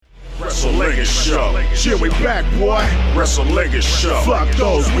WrestleLegend Show. Here we back, boy. WrestleLegend Show. Fuck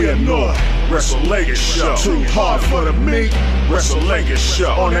those we annoy. WrestleLegend Show. Too hard for the meat. WrestleLegend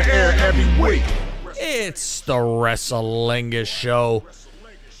Show. On the air every week. It's the WrestleLegend Show.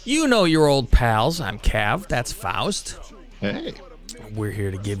 You know your old pals. I'm Cav. That's Faust. Hey. We're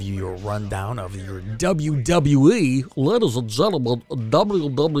here to give you your rundown of your WWE, ladies and gentlemen,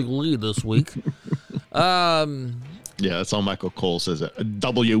 WWE this week. Yeah, that's all Michael Cole says.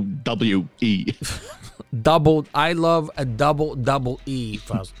 WWE. I love a double E,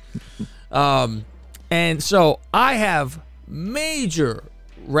 Faust. And so I have major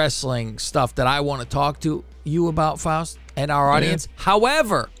wrestling stuff that I want to talk to you about, Faust, and our audience. Yeah.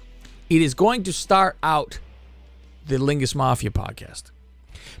 However, it is going to start out the Lingus Mafia podcast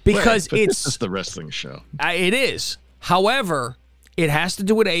because it's the wrestling show. It is. However, it has to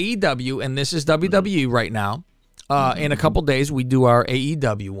do with AEW, and this is WWE right now. In a couple days, we do our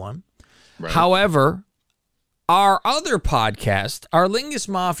AEW one. Right. However, our other podcast, our Lingus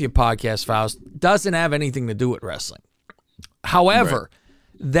Mafia podcast, Faust, doesn't have anything to do with wrestling. However,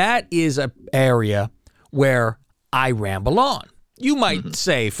 that is an area where I ramble on. You might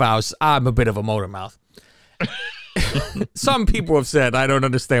say, Faust, I'm a bit of a motor mouth. Some people have said, I don't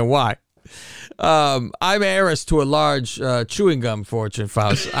understand why. I'm heiress to a large chewing gum fortune,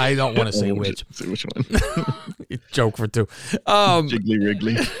 Faust. I don't want to say which. Say which one. Joke for two. Jiggly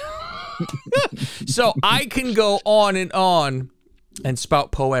Wriggly. So I can go on and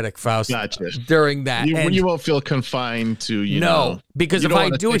spout poetic, Faust. Gotcha. During that. You won't feel confined to, No, because if I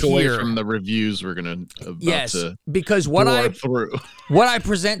do it away here. From the reviews we're going to because what I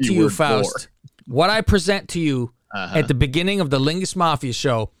present to you, Faust, what I present to you at the beginning of the Lingus Mafia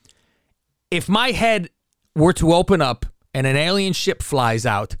show, if my head were to open up and an alien ship flies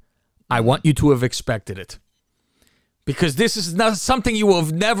out, I want you to have expected it. Because this is not something you will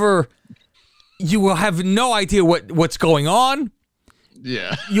have no idea what's going on.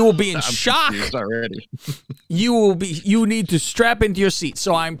 Yeah. You will be in shock. Already. You need to strap into your seat.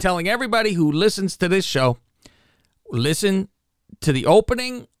 So I'm telling everybody who listens to this show, listen to the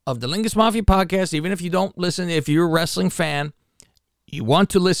opening of the Lingus Mafia podcast. Even if you don't listen, if you're a wrestling fan, you want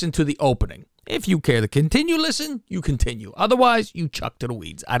to listen to the opening. If you care to continue listen, you continue. Otherwise, you chuck to the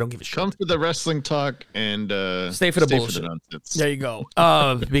weeds. I don't give a shit. Come to the wrestling talk and stay for the bullshit. There you go.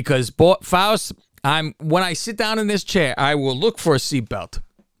 Because Faust, when I sit down in this chair, I will look for a seatbelt.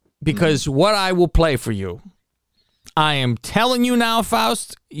 Because what I will play for you, I am telling you now,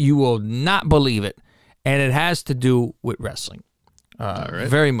 Faust, you will not believe it. And it has to do with wrestling. All right.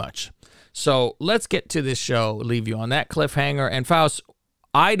 Very much. So let's get to this show. Leave you on that cliffhanger. And Faust,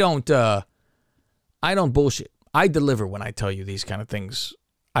 I don't bullshit. I deliver when I tell you these kind of things.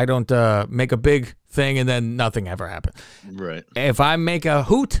 I don't make a big thing and then nothing ever happens. Right. If I make a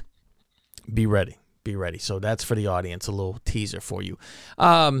hoot, be ready. Be ready. So that's for the audience, a little teaser for you.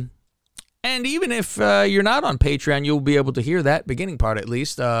 And even if you're not on Patreon, you'll be able to hear that beginning part at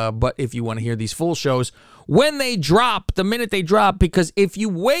least. But if you want to hear these full shows, when they drop, the minute they drop, because if you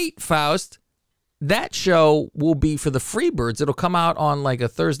wait, Faust, that show will be for the Freebirds. It'll come out on like a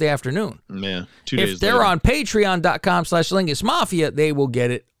Thursday afternoon. Yeah, 2 days If they're later. on patreon.com/Lingus Mafia, they will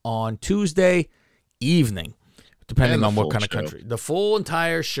get it on Tuesday evening, depending on what kind of country. The full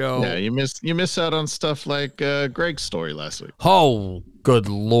entire show. Yeah, you miss out on stuff like Greg's story last week. Oh, good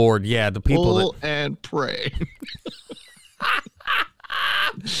Lord. Yeah, the people Pull and pray.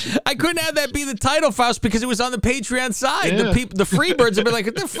 I couldn't have that be the title, Faust, because it was on the Patreon side. Yeah. The Freebirds would be like,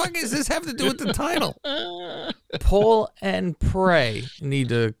 what the fuck does this have to do with the title? Pull and pray. Need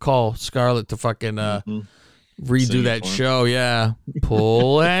to call Scarlett to fucking redo that show. Yeah.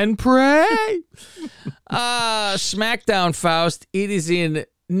 Pull and pray. SmackDown, Faust. It is in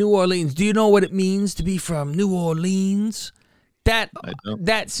New Orleans. Do you know what it means to be from New Orleans?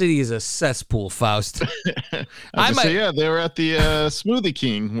 That city is a cesspool, Faust. Yeah, they were at the Smoothie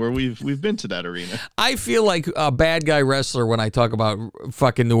King where we've been to that arena. I feel like a bad guy wrestler when I talk about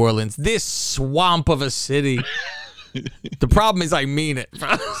fucking New Orleans. This swamp of a city. The problem is I mean it.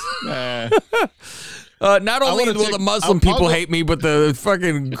 Not only will the Muslim people hate me, but the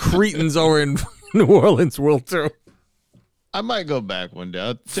fucking cretins over in New Orleans will too. I might go back one day.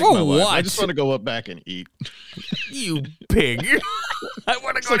 I'll take For my wife. what? I just want to go up back and eat. You pig. I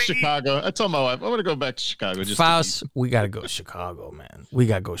want to go to Chicago. I told my wife I want to go back to Chicago. Faust, we got to go to Chicago, man. We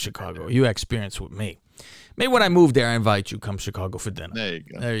got to go to Chicago. You experience with me. Maybe when I move there, I invite you. Come Chicago for dinner. There you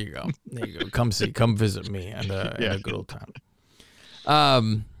go. There you go. There you go. Come visit me and a good old time. I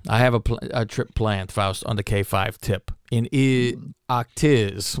have a trip planned, Faust, on the K5 tip in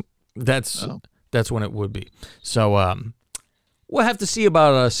Octiz. That's when it would be. So we'll have to see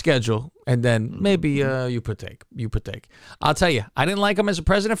about a schedule, and then maybe you partake. I'll tell you, I didn't like him as a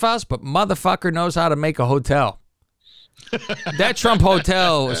president, Faust, but motherfucker knows how to make a hotel. That Trump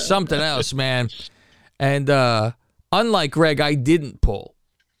hotel was something else, man. And unlike Greg, I didn't pull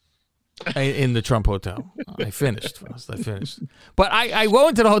in the Trump hotel. I finished, Faust. But I go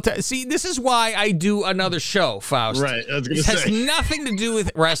into the hotel. See, this is why I do another show, Faust. Right. I was gonna This say. has nothing to do with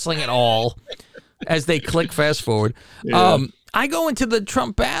wrestling at all. As they click fast forward, I go into the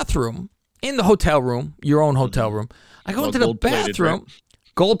Trump bathroom in the hotel room, your own hotel room. I go into the bathroom,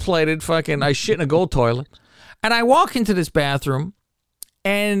 gold-plated, fucking. I shit in a gold toilet, and I walk into this bathroom,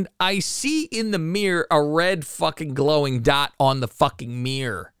 and I see in the mirror a red fucking glowing dot on the fucking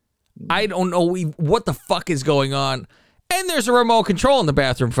mirror. I don't know what the fuck is going on, and there's a remote control in the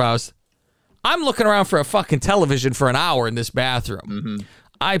bathroom, Faust. I'm looking around for a fucking television for an hour in this bathroom. Mm-hmm.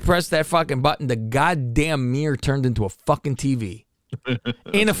 I pressed that fucking button. The goddamn mirror turned into a fucking TV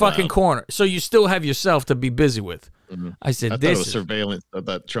in a fucking corner. So you still have yourself to be busy with. Mm-hmm. I said, I thought it was surveillance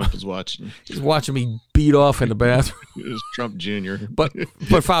that Trump was watching. He's watching me beat off in the bathroom. It was Trump Jr. But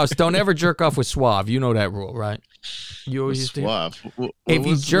Faust, don't ever jerk off with Suave. You know that rule, right? You always used to. Suave. If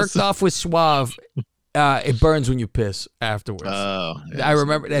you jerked off with Suave, it burns when you piss afterwards. I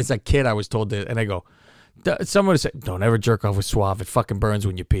remember as a kid, I was told that, and I go, someone said, don't ever jerk off with Suave. It fucking burns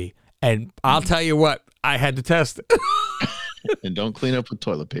when you pee. And I'll tell you what, I had to test it. And don't clean up with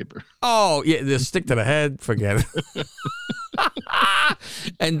toilet paper. Oh, yeah, the stick to the head, forget it.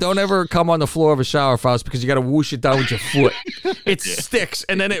 And don't ever come on the floor of a shower, Faust, because you got to whoosh it down with your foot. It sticks,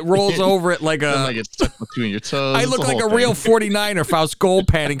 and then it rolls over it like a... Like it's stuck between your toes. I look like a real 49er, Faust, gold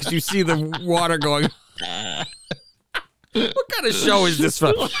panning, because you see the water going... What kind of show is this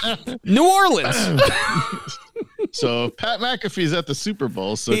from? New Orleans. So Pat McAfee's at the Super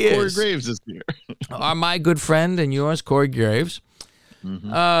Bowl, so He Corey is. Graves is here. My good friend and yours, Corey Graves.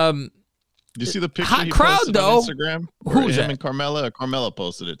 Mm-hmm. Did you see the picture Hot he crowd, posted though. on Instagram? Who's him that? and Carmella? Carmella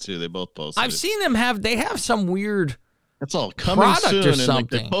posted it too. They both posted I've it. seen them they have some weird That's all coming product soon. or And like,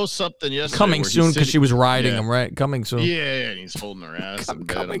 something. they post something yesterday. coming where he's soon because sitting- she was riding Yeah. him, right? Coming soon. Yeah, and he's holding her ass. in bed. I'm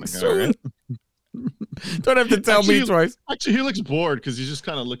Coming like, soon. all right. Don't have to tell me twice. Actually, he looks bored because he's just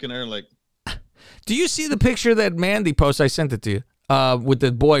kind of looking at her like Do you see the picture that Mandy posted? I sent it to you with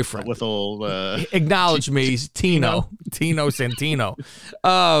the boyfriend. with old. Acknowledge me, Tino Santino.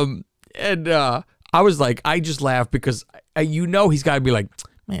 And I was like, I just laughed because he's got to be like,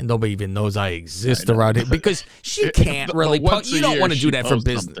 man, nobody even knows I exist around here because she can't really. Once a You don't year want to do she that for posts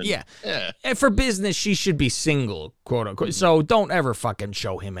business. something. Yeah. Yeah. And for business, she should be single, quote unquote. So don't ever fucking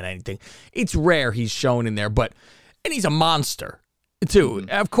show him in anything. It's rare he's shown in there, and he's a monster too,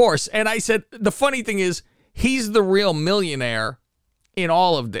 of course. And I said, the funny thing is, he's the real millionaire in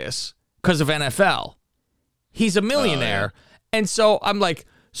all of this because of NFL. He's a millionaire. And so I'm like,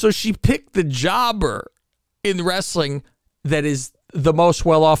 so she picked the jobber in wrestling that is the most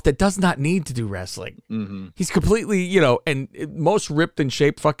well-off that does not need to do wrestling. Mm-hmm. He's completely, and most ripped and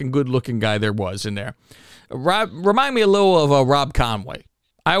shaped, fucking good-looking guy there was in there. Remind me a little of Rob Conway.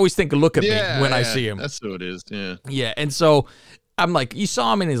 I always think, look at me when I see him. That's who it is. Yeah. Yeah, and so I'm like, you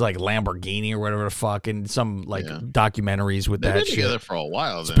saw him in his like Lamborghini or whatever the fuck, and some like documentaries with They've that been shit. together for a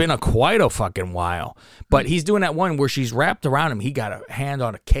while. It's been quite a fucking while. But he's doing that one where she's wrapped around him. He got a hand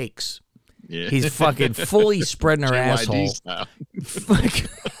on a cakes. Yeah. He's fucking fully spreading her JYD asshole. style.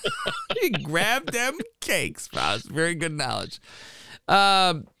 He grabbed them cakes. Wow, it's very good knowledge.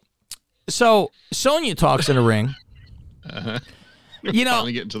 So Sonya talks in the ring.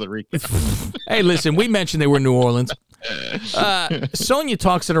 Finally getting to the recap. Hey, listen, we mentioned they were in New Orleans. Sonya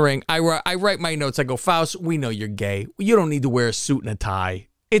talks in the ring. I write my notes. I go, Faust, we know you're gay. You don't need to wear a suit and a tie.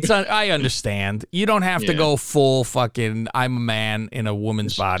 I understand. You don't have to go full fucking, I'm a man in a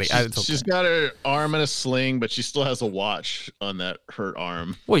woman's body. She's got her arm in a sling, but she still has a watch on that hurt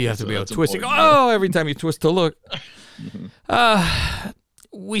arm. Well, you have to be able to twist it. important. Oh, every time you twist to look.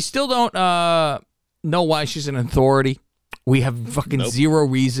 We still don't know why she's an authority. We have fucking zero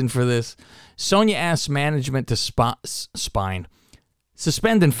reason for this. Sonya asks management to suspend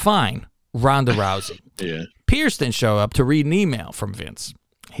and fine Ronda Rousey. Yeah. Pierce didn't show up to read an email from Vince.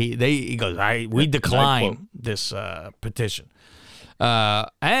 He goes, we decline this petition.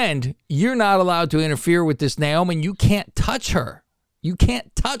 And you're not allowed to interfere with this, Naomi. You can't touch her. You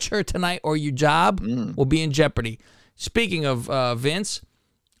can't touch her tonight or your job will be in jeopardy. Speaking of Vince,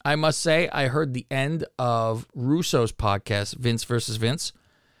 I must say I heard the end of Russo's podcast, Vince versus Vince.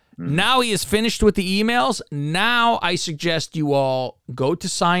 Now he is finished with the emails. Now I suggest you all go to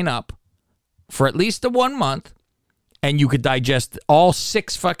sign up for at least 1 month, and you could digest all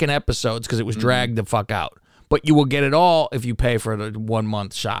 6 fucking episodes because it was dragged the fuck out. but you will get it all if you pay for the 1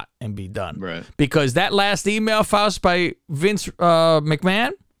 month shot and be done. Right. Because that last email, Faust, by Vince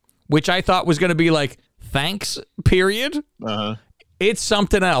McMahon, which I thought was going to be like, thanks, period. Uh-huh. It's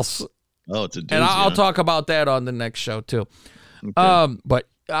something else. Oh, it's a doozy, And I'll huh? talk about that on the next show, too. Okay. But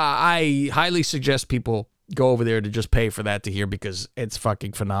I highly suggest people go over there to just pay for that to hear because it's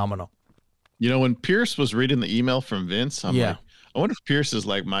fucking phenomenal. You know, when Pierce was reading the email from Vince, I'm like, I wonder if Pierce is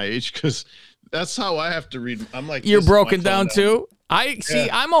like my age, because that's how I have to read. I'm like, You're this is my broken phone down now. too?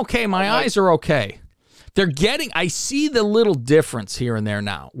 I'm okay. My I'm like- eyes are okay. I see the little difference here and there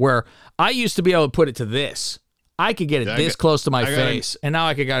now, where I used to be able to put it to this. I could get it this close to my face, and now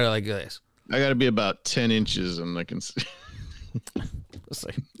I could get it like this. I got to be about 10 inches, and I can see.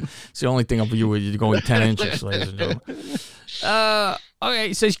 It's the only thing of you where you're going 10 inches, ladies and gentlemen. Okay,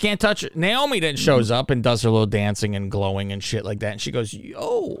 he says you can't touch it. Naomi then shows up and does her little dancing and glowing and shit like that. And she goes,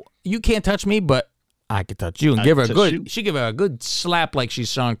 "Oh, you can't touch me, but I can touch you." And give her a good. She give her a good slap like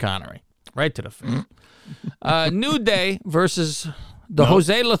she's Sean Connery, right to the face. New Day versus the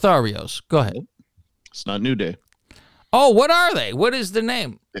Jose Lotharios. Go ahead. It's not New Day. Oh, what are they? What is the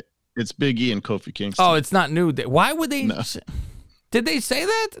name? It's Big E and Kofi Kingston. Oh, it's not New Day. Why would they? Did they say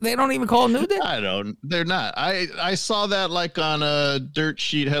that? They don't even call it New Day? I don't. They're not. I saw that like on a dirt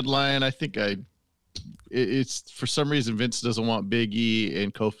sheet headline. I think it's for some reason Vince doesn't want Big E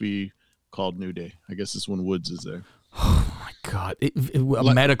and Kofi called New Day. I guess it's when Woods is there. Oh my God!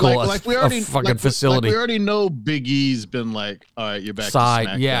 A medical fucking facility. Like we already know Big E's been like, all right, you're back. Side,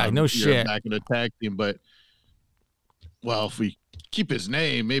 to SmackDown. yeah, no You're shit. Back in the tag team, but well, if we keep his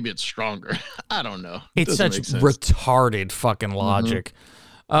name, maybe it's stronger. I don't know. It's such retarded fucking logic.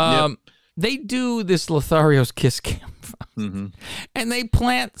 They do this Lothario's kiss cam, and they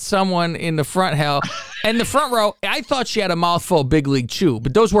plant someone in the front and the front row. I thought she had a mouthful of Big League Chew,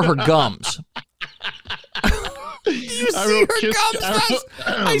 but those were her gums. You see her gums?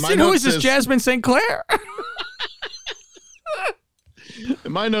 I said, "Who is this, Jasmine St. Clair?"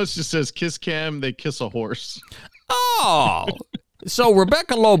 My notes just says kiss cam. They kiss a horse. Oh, so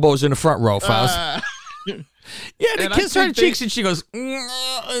Rebecca Lobo's in the front row, Faust. Yeah, they kiss her cheeks, and she goes,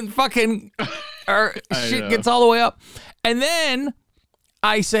 and fucking, shit gets all the way up. And then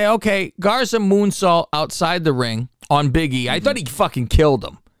I say, okay, Garza moonsault outside the ring on Big E. I thought he fucking killed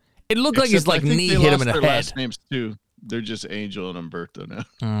him. It looked like his knee hit him in the head. Last names too. They're just Angel and Umberto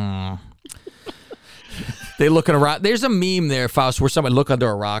now. They looking around. There's a meme there, Faust, where somebody look under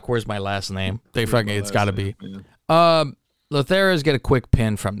a rock. Where's my last name? It's got to be. Lotharios get a quick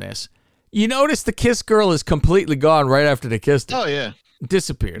pin from this. You notice the kiss girl is completely gone right after they kissed her. Oh yeah,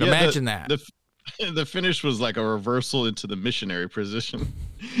 disappeared. Yeah, Imagine that. The finish was like a reversal into the missionary position,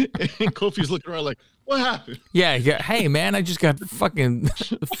 and Kofi's looking around like, "What happened?" Yeah. Hey man, I just got fucking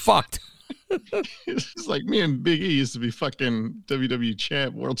fucked. It's like me and Big E used to be fucking WWE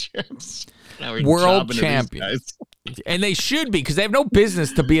champ, world champs. Now we're world jobbing to these champions. guys. And they should be, because they have no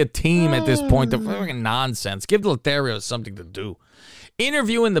business to be a team at this point. They're fucking nonsense. Give the Lotharios something to do.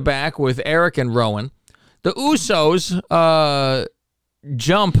 Interview in the back with Eric and Rowan. The Usos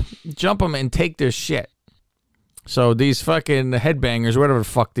jump them and take their shit. So these fucking headbangers, whatever the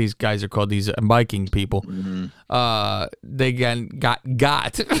fuck these guys are called, these Viking people, they got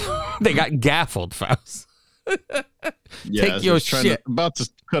they got gaffled, Faust. Yeah, take your shit. About to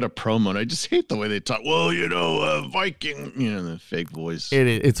cut a promo, and I just hate the way they talk. Well, Viking, the fake voice.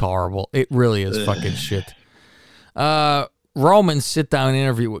 It's horrible. It really is fucking shit. Roman's sit-down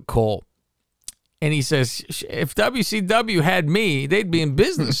interview with Cole, and he says, if WCW had me, they'd be in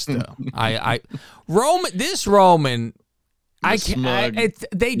business still. Roman,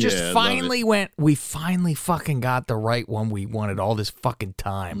 they just finally went, we finally fucking got the right one we wanted all this fucking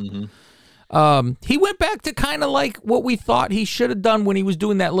time. He went back to kind of like what we thought he should have done when he was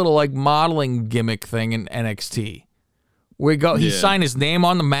doing that little like modeling gimmick thing in NXT. He signed his name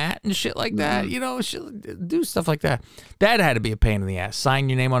on the mat and shit like that. Do stuff like that. That had to be a pain in the ass. Sign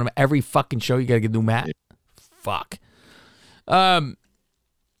your name on every fucking show. You got to get a new mat. Fuck.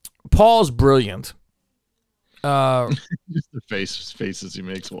 Paul's brilliant. Just the faces he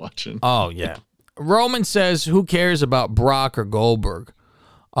makes watching. Oh yeah. Roman says, "Who cares about Brock or Goldberg?"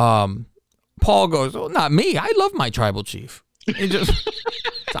 Paul goes, "Oh, not me. I love my tribal chief.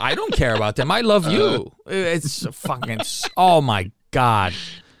 I don't care about them. I love you." It's fucking. Oh my god,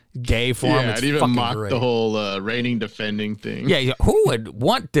 gay for him. It's I'd even fucking mock great. the whole reigning defending thing. Yeah, who would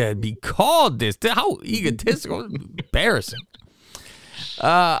want to be called this? How egotistical, embarrassing.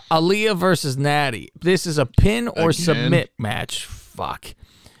 Aaliyah versus Natty. This is a pin or submit match. Fuck.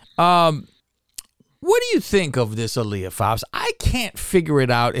 What do you think of this Aaliyah, Faust? I can't figure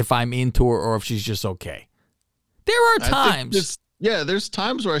it out if I'm into her or if she's just okay. There are I think times. there's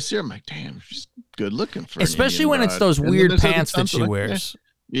times where I see her, I'm like, damn, she's good looking for an Especially Indian when it's broad. those And then weird there's other pants that times she I'm like, wears.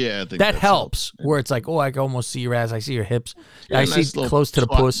 Yeah, I think That that's helps. Where it's like, oh, I can almost see your ass. I see your hips. Yeah, I nice see little close to the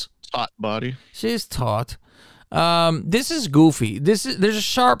puss. taut body. She's taut. This is goofy. There's a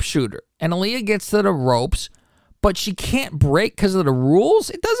sharpshooter, and Aaliyah gets to the ropes, but she can't break because of the rules.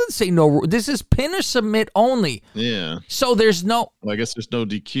 It doesn't say no. This is pin or submit only. Yeah. So there's no. Well, I guess there's no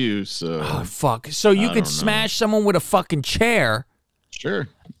DQ, so Oh, fuck. So you I could don't know. smash someone with a fucking chair sure.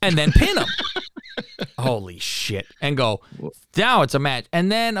 and then pin them. Holy shit. And go, now it's a match.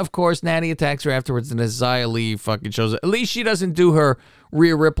 And then, of course, Natty attacks her afterwards, and Zia Lee fucking shows up. At least she doesn't do her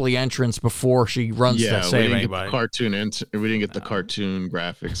Rhea Ripley entrance before she runs Yeah, to we save didn't anybody. get we didn't get the cartoon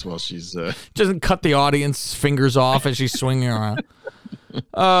graphics while she's Doesn't cut the audience fingers off as she's swinging around.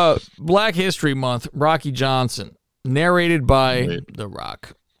 Black History Month, Rocky Johnson, narrated by The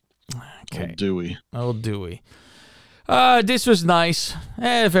Rock. Okay. Dewey. Oh, Dewey. This was nice.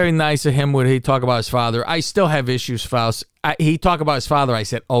 Very nice of him when he talk about his father. I still have issues, Faust. He talked about his father. I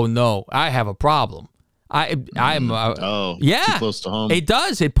said, oh, no, I have a problem. I'm Too close to home. It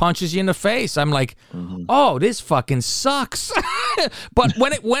does. It punches you in the face. I'm like, oh, this fucking sucks. But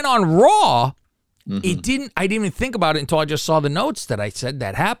when it went on Raw, it didn't. I didn't even think about it until I just saw the notes that I said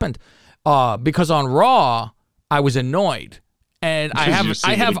that happened. Because on Raw, I was annoyed. And I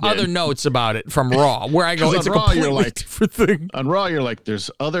have other notes about it from Raw where I go, it's a Raw, completely you're like- different thing. On Raw, you're like,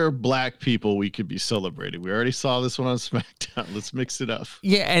 there's other black people we could be celebrating. We already saw this one on SmackDown. Let's mix it up.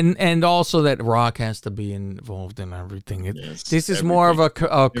 Yeah, and also that Rock has to be involved in everything. Yes, this is more of a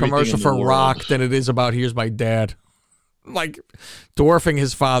commercial in the for world. Rock than it is about here's my dad. Like dwarfing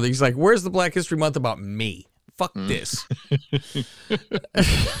his father. He's like, where's the Black History Month about me? Fuck this.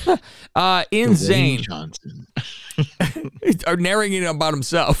 In Zane, Johnson. or narrating about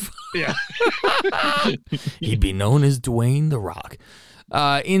himself. Yeah. He'd be known as Dwayne The Rock.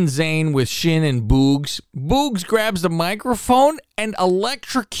 In Zane with Shin and Boogs. Boogs grabs the microphone and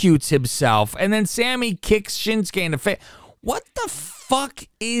electrocutes himself. And then Sammy kicks Shinsuke in the face. What the fuck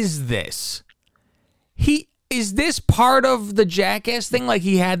is this? Is this part of the Jackass thing? Like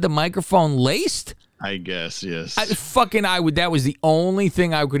he had the microphone laced? I guess, yes. That was the only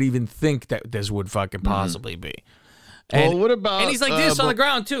thing I could even think that this would fucking possibly be. And, well, what about... and he's like this on the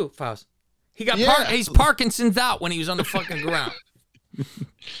ground too, Faust. He got he's Parkinson's out when he was on the fucking ground.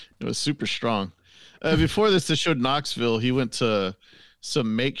 It was super strong. Before this, they showed Knoxville. He went to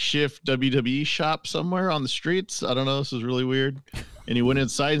some makeshift WWE shop somewhere on the streets. I don't know. This is really weird. And he went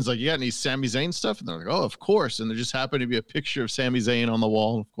inside and he's like, you got any Sami Zayn stuff? And they're like, oh, of course. And there just happened to be a picture of Sami Zayn on the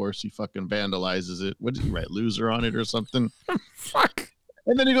wall. Of course, he fucking vandalizes it. What did he write? Loser on it or something? Fuck.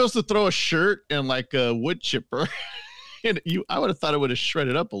 And then he goes to throw a shirt and like a wood chipper. And I would have thought it would have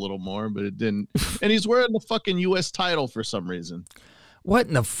shredded up a little more, but it didn't. And he's wearing the fucking U.S. title for some reason. What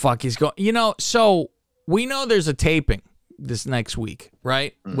in the fuck is going? So we know there's a taping this next week,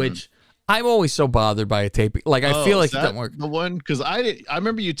 right? Which I'm always so bothered by a taping. Like I feel like it doesn't work. The one because I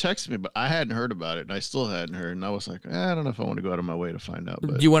remember you texted me, but I hadn't heard about it, and I still hadn't heard. And I was like, I don't know if I want to go out of my way to find out.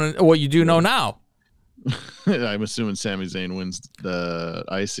 But Do you want to? Well, you do know now. I'm assuming Sami Zayn wins the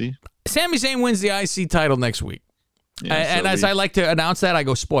IC. Sami Zayn wins the IC title next week. Yeah, And as I like to announce that, I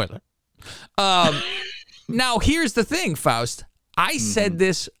go spoiler. Now, here's the thing, Faust. I said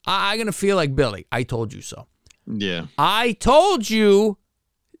this. I'm going to feel like Billy. I told you so. Yeah. I told you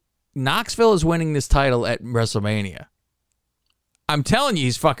Knoxville is winning this title at WrestleMania. I'm telling you,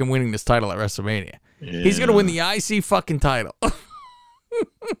 he's fucking winning this title at WrestleMania. He's going to win the IC fucking title. Do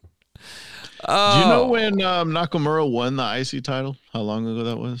you know when Nakamura won the IC title? How long ago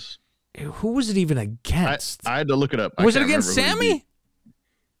that was? Who was it even against? I had to look it up. Was it against Sammy?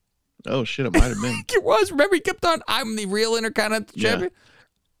 Oh, shit, it might have been. It was. Remember, he kept on, I'm the real Intercontinental Champion?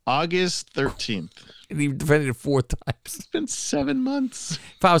 August 13th. And he defended it 4 times. It's been 7 months.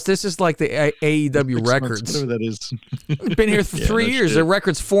 Faust, this is like the AEW 6 records. months, whatever that is. It's been here 3 years. shit. The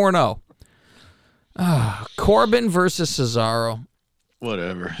record's 4-0. Corbin versus Cesaro.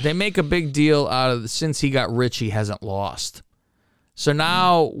 Whatever. They make a big deal out of since he got rich, he hasn't lost. So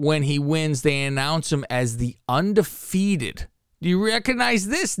now when he wins, they announce him as the undefeated. Do you recognize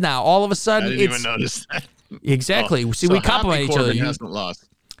this now? All of a I sudden, didn't even notice that. Exactly. See, So we compliment Happy each other. Corbin hasn't lost.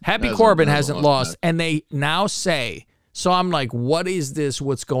 Happy Corbin hasn't lost. And they now say, so I'm like, what is this?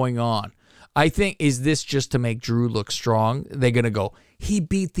 What's going on? I think, is this just to make Drew look strong? They're going to go, he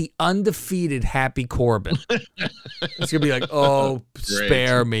beat the undefeated Happy Corbin. It's going to be like, oh,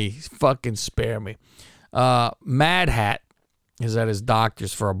 spare me. Fucking spare me. Mad Hat is at his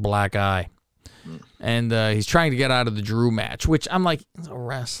doctor's for a black eye. And he's trying to get out of the Drew match, which I'm like, he's a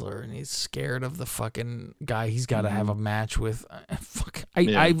wrestler and he's scared of the fucking guy he's got to have a match with.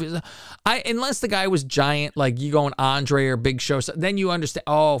 Unless the guy was giant, like you going Andre or Big Show, then you understand.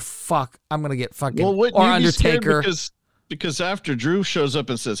 Oh fuck, I'm gonna get fucking or Undertaker. Because after Drew shows up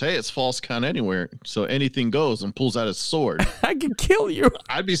and says, "Hey, it's false count anywhere, so anything goes," and pulls out his sword, I can kill you.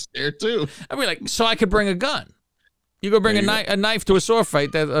 I'd be scared too. I'd be like, so I could bring a gun. You go bring a knife to a sword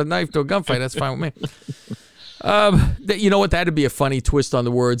fight, a knife to a gunfight. That's fine with me. You know what? That'd be a funny twist on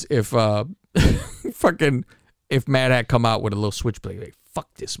the words if if Matt had come out with a little switchblade. Like,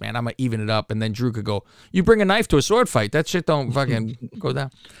 fuck this, man. I'm gonna even it up, and then Drew could go, "You bring a knife to a sword fight. That shit don't fucking go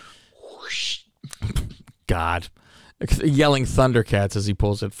down." God. Yelling Thundercats as he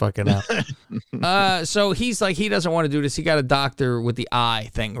pulls it fucking out. So he's like, he doesn't want to do this. He got a doctor with the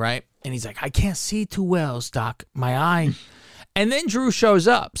eye thing, right? And he's like, I can't see too well, Doc. My eye. And then Drew shows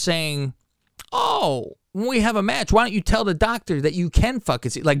up saying, oh, when we have a match, why don't you tell the doctor that you can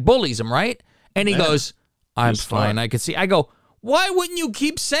fucking see? Like bullies him, right? And he goes, I'm fine. I can see. I go, why wouldn't you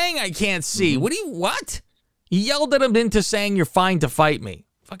keep saying I can't see? What? He yelled at him into saying you're fine to fight me.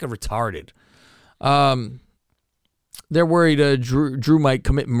 Fucking retarded. They're worried Drew might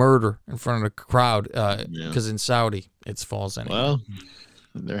commit murder in front of the crowd because in Saudi it's false anyway. Well,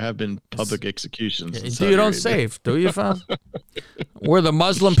 there have been public executions. You don't save, do you, Faust? Were the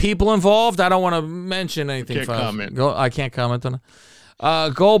Muslim people involved? I don't want to mention anything. Can't comment. I can't comment on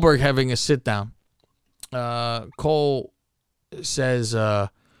it. Goldberg having a sit down. Cole says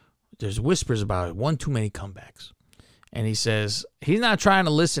there's whispers about it. One too many comebacks, and he says he's not trying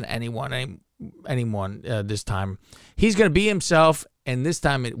to listen to anyone this time. He's going to be himself, and this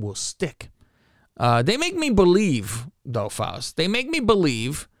time it will stick. They make me believe, though, Faust. They make me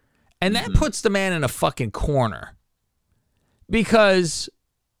believe, and that puts the man in a fucking corner. Because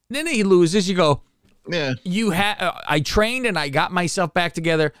then he loses. You go, yeah. I trained and I got myself back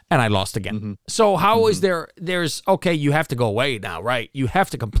together, and I lost again. So how is there's, okay, you have to go away now, right? You have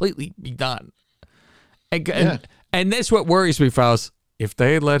to completely be done. And that's what worries me, Faust. If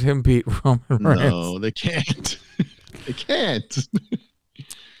they let him beat Roman Reigns. No, they can't. They can't.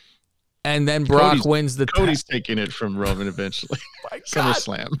 And then Brock wins the Cody's taking it from Roman eventually.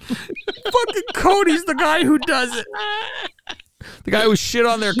 SummerSlam. Fucking Cody's the guy who does it. The guy who shit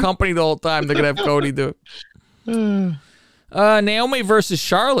on their company the whole time. They're going to have Cody do it. Naomi versus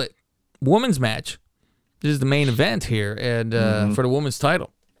Charlotte. Women's match. This is the main event here and for the women's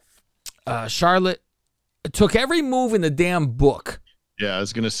title. Charlotte took every move in the damn book. Yeah, I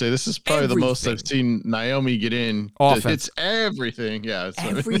was going to say, this is probably the most I've seen Naomi get in. Offense. It's everything. Yeah.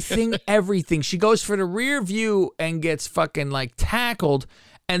 Everything. She goes for the rear view and gets fucking like tackled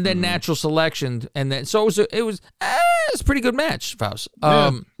and then natural selection. And then, so it was a pretty good match, Faust.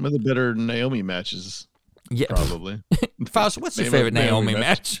 One of the better Naomi matches. Yeah. Probably. Faust, what's your favorite Naomi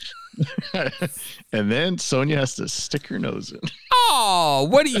match? And then Sonya has to stick her nose in. Oh,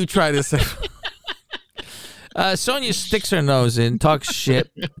 what are you trying to say? Sonya sticks her nose in, talks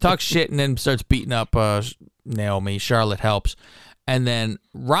shit, and then starts beating up Naomi. Charlotte helps. And then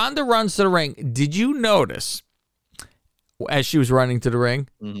Ronda runs to the ring. Did you notice, as she was running to the ring,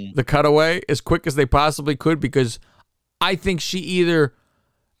 the cutaway as quick as they possibly could? Because I think she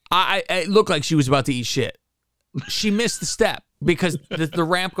it looked like she was about to eat shit. She missed the step because the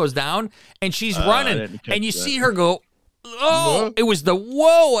ramp goes down, and she's running, and you see her go, oh, it was the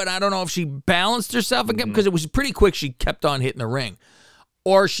whoa, and I don't know if she balanced herself again because it was pretty quick. She kept on hitting the ring,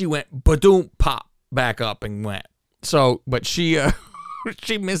 or she went badoom pop back up and went. So, but she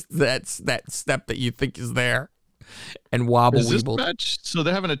she missed that step that you think is there, and wobble weebled. Match? So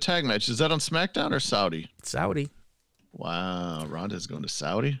they're having a tag match. Is that on SmackDown or Saudi? Saudi. Wow, Ronda's going to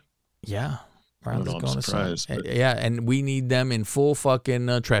Saudi. Yeah, Ronda's going to Saudi. But... Yeah, and we need them in full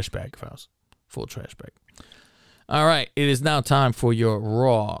fucking trash bag, Faust. Full trash bag. All right, it is now time for your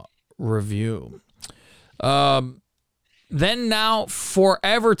Raw review. Then now,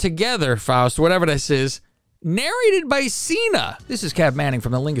 Forever Together, Faust, whatever this is, narrated by Cena. This is Cav Manning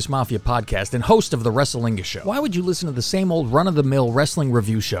from the Lingus Mafia podcast and host of the WrestleLingus Show. Why would you listen to the same old run-of-the-mill wrestling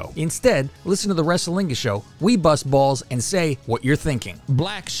review show? Instead, listen to the WrestleLingus Show. We bust balls and say what you're thinking.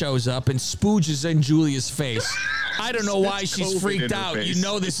 Black shows up and spooges in Julia's face. I don't know why she's freaked out. You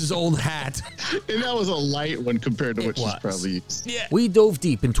know this is old hat. And that was a light one compared to what she's probably used. Yeah. We dove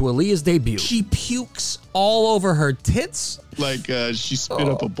deep into Aaliyah's debut. She pukes all over her tits. Like she spit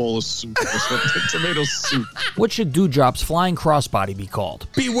up a bowl of soup or something. Tomato soup. What should Dewdrop's flying crossbody be called?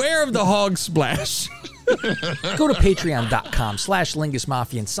 Beware of the hog splash. Go to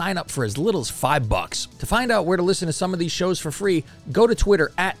patreon.com/LingusMafia and sign up for as little as $5. To find out where to listen to some of these shows for free, go to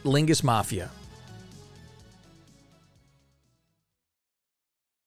Twitter @LingusMafia.